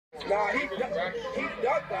Nah, he ducked like he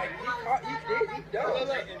ducked.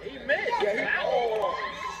 He missed. Yeah,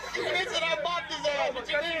 He missed and I bopped his ass. What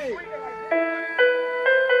you mean?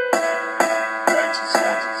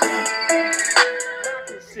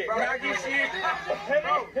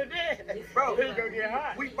 Bro,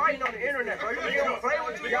 we fighting on the internet, bro. You think I'm gonna play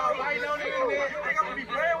with you? Y'all fighting on the internet? You think I'm gonna be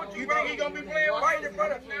playing with you? You think he gonna be playing with fighting in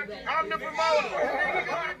front of? I'm the promoter. You think he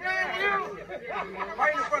gonna be playing with you?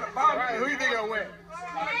 Fighting in front of 5 million. Who you think gonna win?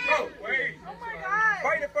 Bro, wait. Oh my God.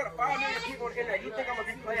 Fighting in front of 5 million people on the internet. You think I'm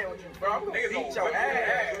gonna be playing with you, bro? I'm gonna beat your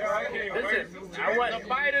ass. Listen, I want the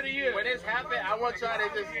fight of the year. When this happened, I want y'all to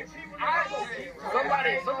just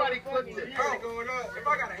somebody clipped it. Bro, if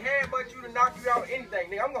I gotta headbutt you to knock you out anything,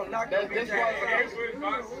 nigga, I'm gonna knock your bitch ass.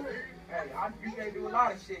 Hey, you can't do a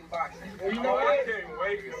lot of shit in boxing. You know what? I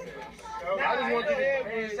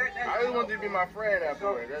just want you to be my friend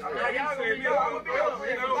afterwards. That's it. I'm gonna be your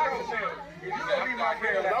friend. You gonna be my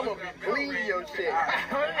friend. I'm gonna be bleeding your shit. That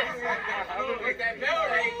bell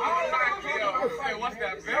ring. What's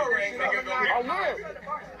that bell ring? I will.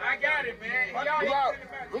 I got it, man.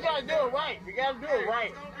 We gotta do it right. We gotta do it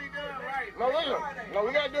right. No, listen. No,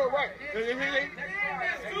 we gotta do it right. We gotta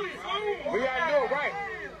do it right.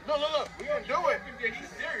 Look. We gonna do it.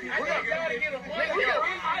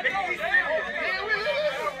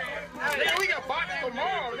 We got box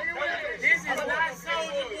tomorrow. This is not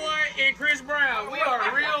Soldier Boy and Chris Brown. We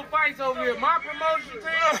are real fights over here. My promotion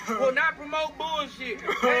team will not promote bullshit.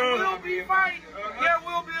 There will be fights. There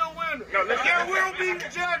will be a winner. There will be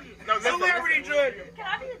judges. Celebrity judges. Can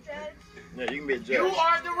I be a judge? Yeah, you can be a judge. You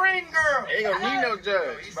are the ring girl. Ain't gonna need no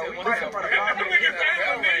judge. Bro, we fighting in front of 5 million.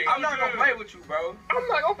 I'm not gonna play with you, bro. I'm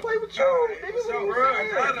not gonna play with you.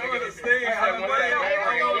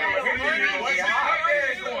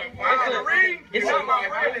 It's not my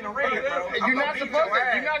friend in the ring, bro. You're not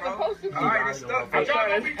supposed to be. Alright, it's stuff. I'm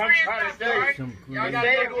trying to tell you. Y'all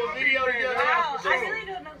gotta do a video together. Wow, I really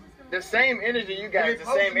don't know who's The same energy you got is the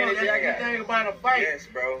same energy I got. Anything about a fight, Yes,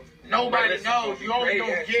 bro. nobody knows. You only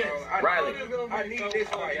don't get it. Riley. I need this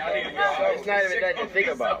fight. It's not even that to think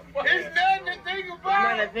about. There's nothing to think It's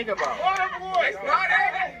about. nothing to think about. Next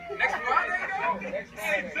Friday?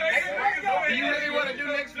 Do you really want to do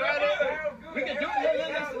next Friday? We can do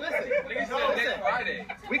listen.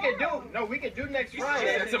 We can do next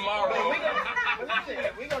Friday. Tomorrow.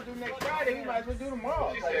 If we gonna do next Friday, we might as well do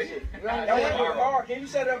tomorrow. Tomorrow. Can you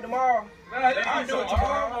set it up tomorrow? I'll do it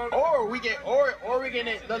tomorrow. Or we can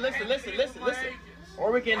listen. Or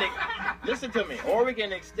we can listen to me. Or we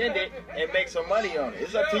can extend it and make some money on it.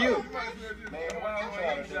 It's up to you.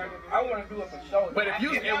 I want to do it for sure. But if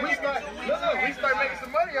we start making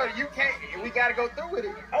some money on it, you can't. We gotta go through with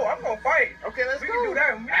it. Oh, I'm gonna fight. Okay, let's We go. can do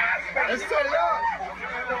that. Let's set it up.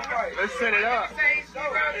 Let's set it up.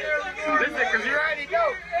 Listen, cause you already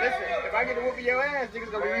know. Listen, if I get to whooping your ass, niggas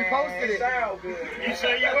gonna be reposting it. Sound good. You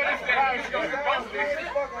sure you understand?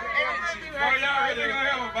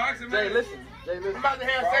 Jay, listen. I'm about to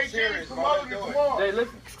have Say Cheese promoting tomorrow. Jay,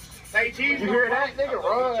 listen. Say Cheese. You hear that, nigga?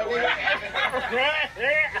 Run, nigga.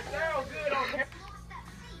 Sound good on camera.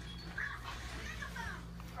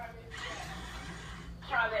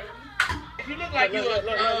 You look like you Look.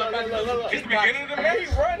 It's the beginning of the match.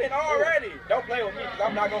 He's running already. Don't play with me, because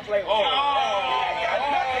I'm not gonna play with you.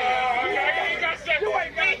 You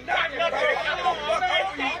ain't got nothing. You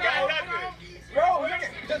ain't got nothing. Bro,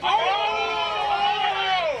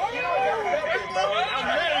 I'm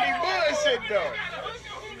literally bullshit though.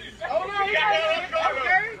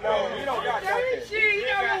 No, you don't got nothing.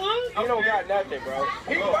 You don't got nothing, bro.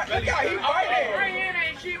 He fighting.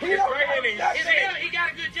 He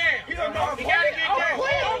got a good jab. He don't know. He got a good jab.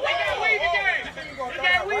 He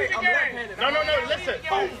got weed again. No, listen.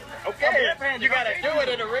 Okay, you gotta do it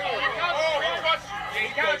in the ring.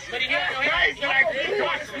 But he hit your head.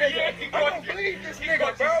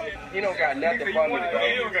 He don't got nothing for me, bro.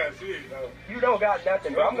 You don't got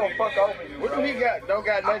nothing, bro. I'm gonna fuck over you. What do he got? Don't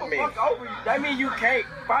got I'm nothing gonna mean. fuck over you. That means you can't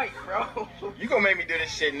fight, bro. You gonna make me do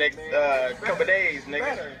this shit next couple days,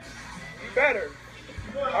 nigga. You better.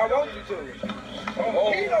 I want you to.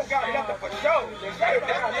 He don't got nothing for show. He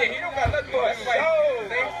don't got nothing for show.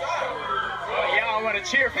 Y'all wanna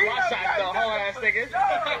cheer for my shots though, whole ass niggas.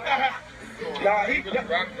 Nah, he ducked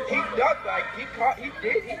like he ducked. He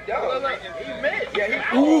missed. Yeah, he.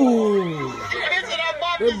 Ooh.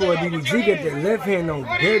 That boy DDG got that left hand on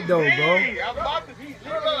dead though, bro. I'm about to be.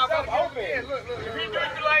 Look, Look. If he do it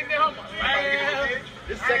like that, man.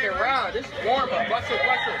 This second round, this is warm up. Watch it.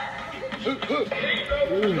 Ooh,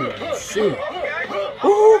 shit.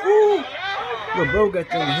 Ooh. Look, bro got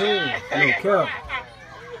them hands. No cap.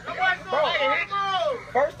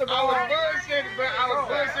 First of all, I was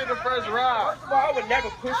bullshitting in the first round. First of all, I would never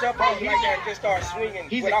push up on him like that and just start swinging.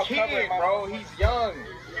 He's a without kid, covering my bro. He's young.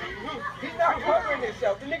 He's not covering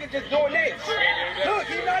himself. The nigga just doing this. Look,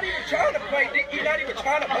 he's not even trying to play. He's not even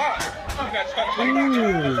trying to box. He's not trying to box.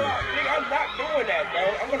 Nigga, I'm not doing that, bro.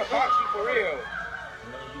 I'm gonna box you for real.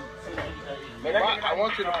 Man, I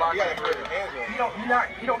want you to box. You gotta put your hands up.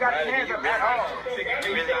 He don't got his hands up at all.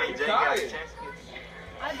 You really think Jay got a chance?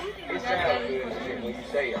 I do think you guys got it. When you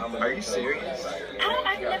say I'm Are you serious?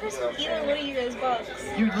 I've never seen either one of you guys box.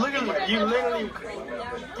 You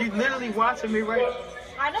literally watching me right now.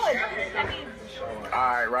 I know it. I mean,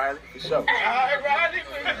 Alright, Riley, for sure. Alright, Riley,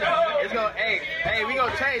 for sure. It's gonna, hey, we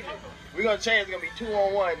gonna change it. We gonna change. It's gonna be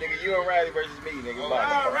 2-on-1, nigga. You and Riley versus me, nigga.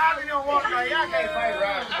 Riley don't want no. Y'all can't fight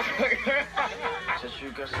Riley. Since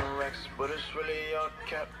you got some racks, but it's really all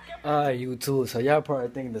cap. Alright, you too. So y'all probably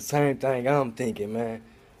thinking the same thing I'm thinking, man.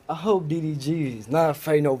 I hope DDG is not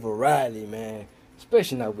fighting over Riley, man.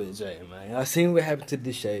 Especially not with Jay, man. I seen what happened to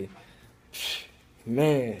this shade.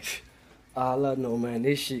 Man, all I know, man,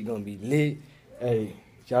 this shit gonna be lit. Hey,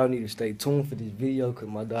 y'all need to stay tuned for this video, cause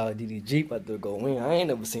my dog DDG about to go in. I ain't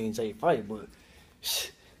never seen Jay fight, but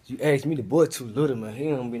you asked me, the boy too little, man. He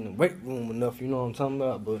don't be in the weight room enough, you know what I'm talking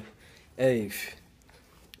about? But hey,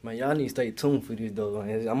 man, y'all need to stay tuned for this though.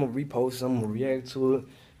 Man. I'm gonna repost, I'm gonna react to it.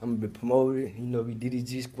 I'm gonna be promoted, you know, we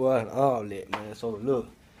DDG squad and all that, man. So look,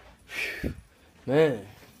 man,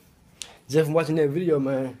 just from watching that video,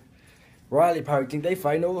 man, Riley probably think they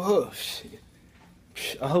fighting over her. Shit.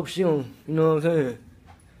 I hope she don't, you know what I'm saying?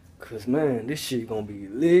 Cause man, this shit gonna be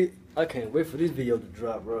lit. I can't wait for this video to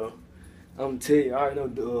drop, bro. I'm tell you, I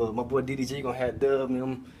already know my boy DDG gonna have Dub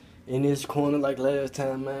him in his corner like last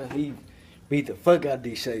time, man. He beat the fuck out of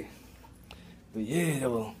this shit. But yeah,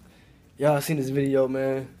 though, y'all seen this video,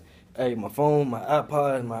 man. Hey, my phone, my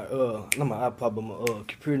iPod, not my iPod, but my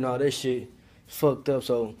computer and all that shit fucked up,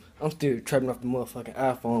 so I'm still trapping off the motherfucking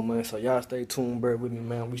iPhone, man. So y'all stay tuned, bro, with me,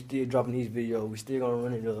 man. We still dropping these videos. We still gonna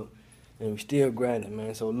run it up, and we still grinding,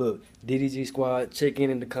 man. So look, DDG squad, check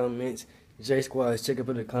in the comments. J squad, check up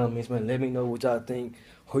in the comments, man. Let me know what y'all think,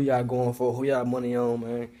 who y'all going for, who y'all money on,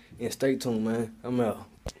 man. And stay tuned, man. I'm out.